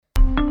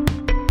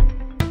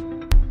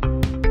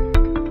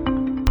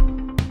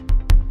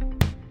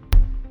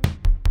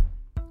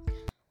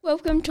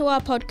Welcome to our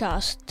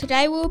podcast.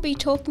 Today we'll be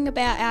talking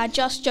about our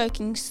Just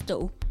Joking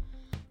stall.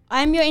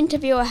 I am your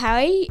interviewer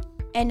Harry,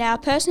 and our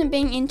person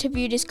being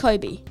interviewed is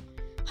Kobe.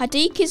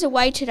 Hadiq is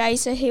away today,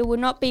 so he will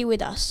not be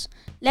with us.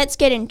 Let's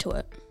get into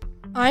it.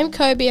 I'm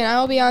Kobe and I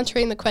will be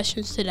answering the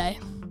questions today.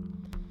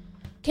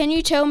 Can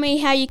you tell me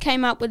how you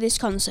came up with this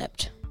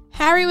concept?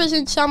 Harry was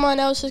in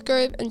someone else's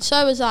group and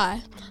so was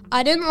I.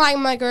 I didn't like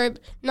my group,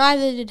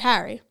 neither did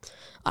Harry.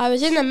 I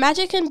was in the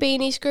Magic and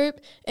Beanies group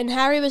and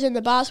Harry was in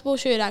the Basketball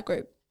Shootout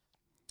group.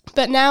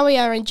 But now we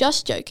are in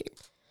Just Joking.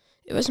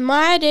 It was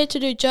my idea to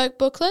do joke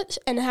booklets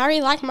and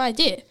Harry liked my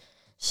idea.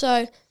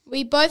 So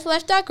we both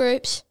left our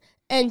groups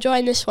and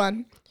joined this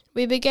one.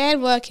 We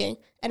began working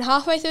and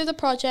halfway through the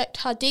project,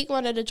 Hadiq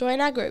wanted to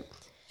join our group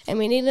and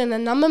we needed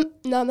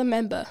another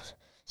member.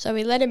 So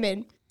we let him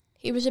in.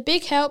 He was a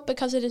big help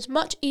because it is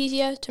much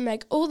easier to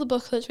make all the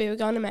booklets we were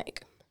going to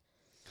make.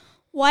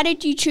 Why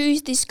did you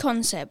choose this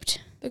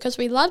concept? Because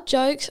we love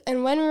jokes,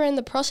 and when we were in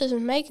the process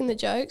of making the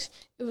jokes,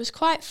 it was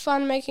quite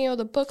fun making all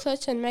the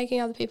booklets and making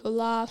other people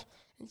laugh.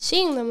 And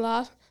seeing them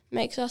laugh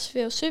makes us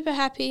feel super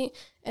happy,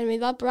 and we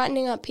love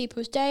brightening up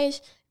people's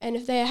days. And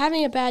if they are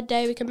having a bad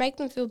day, we can make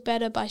them feel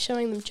better by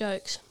showing them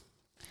jokes.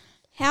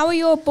 How are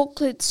your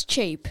booklets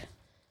cheap?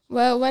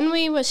 Well, when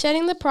we were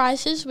setting the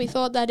prices, we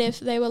thought that if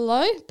they were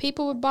low,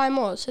 people would buy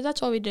more, so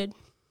that's what we did.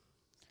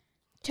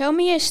 Tell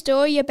me a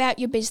story about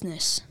your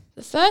business.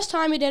 The first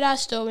time we did our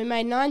stall, we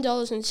made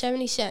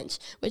 $9.70,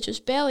 which was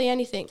barely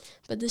anything.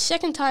 But the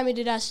second time we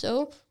did our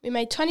stall, we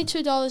made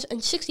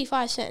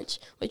 $22.65,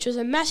 which was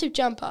a massive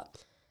jump up.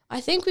 I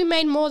think we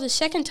made more the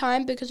second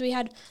time because we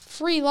had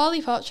free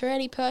lollipops for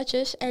any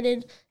purchase, and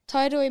in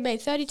total we made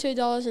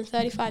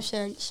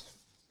 $32.35.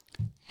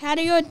 How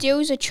do your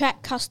deals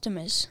attract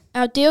customers?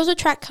 Our deals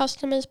attract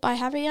customers by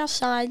having our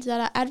signs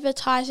that are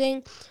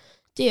advertising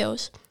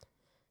deals.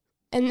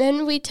 And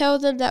then we tell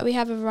them that we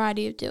have a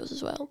variety of deals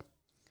as well.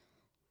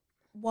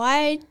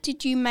 Why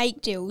did you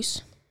make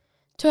deals?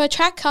 To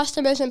attract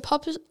customers and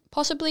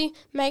possibly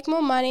make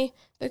more money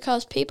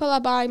because people are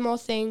buying more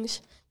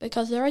things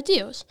because there are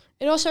deals.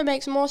 It also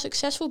makes more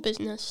successful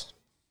business.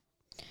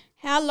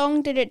 How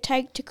long did it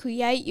take to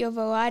create your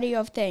variety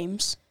of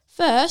themes?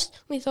 First,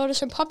 we thought of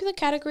some popular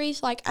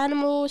categories like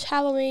animals,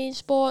 Halloween,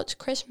 sports,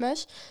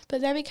 Christmas, but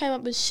then we came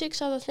up with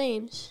 6 other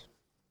themes.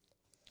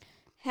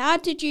 How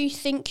did you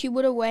think you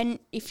would have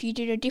went if you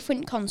did a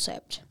different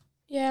concept?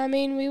 Yeah,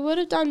 we would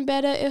have done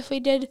better if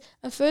we did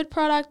a food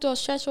product or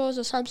stress balls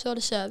or some sort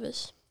of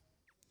service.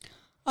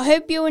 I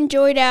hope you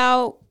enjoyed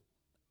our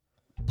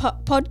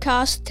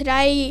podcast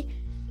today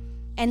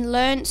and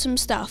learned some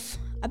stuff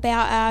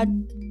about our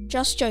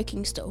Just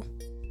Joking stall.